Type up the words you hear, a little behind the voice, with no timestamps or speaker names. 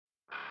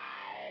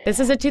This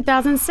is a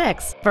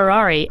 2006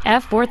 Ferrari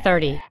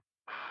F430.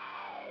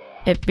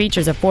 It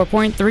features a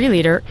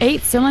 4.3-liter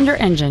 8-cylinder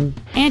engine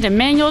and a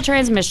manual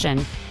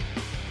transmission.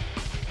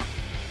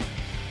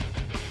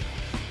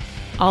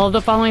 All of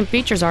the following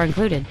features are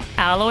included: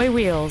 alloy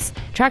wheels,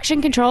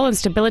 traction control and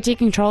stability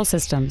control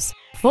systems,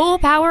 full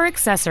power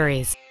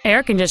accessories,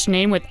 air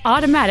conditioning with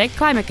automatic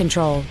climate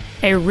control,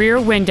 a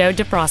rear window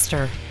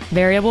defroster,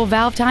 variable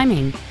valve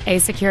timing, a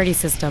security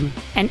system,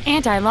 an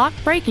anti-lock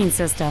braking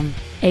system,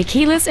 a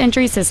keyless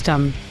entry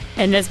system,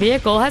 and this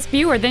vehicle has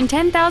fewer than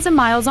 10,000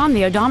 miles on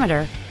the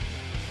odometer.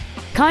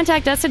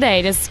 Contact us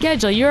today to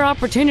schedule your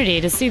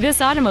opportunity to see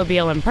this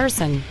automobile in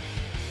person.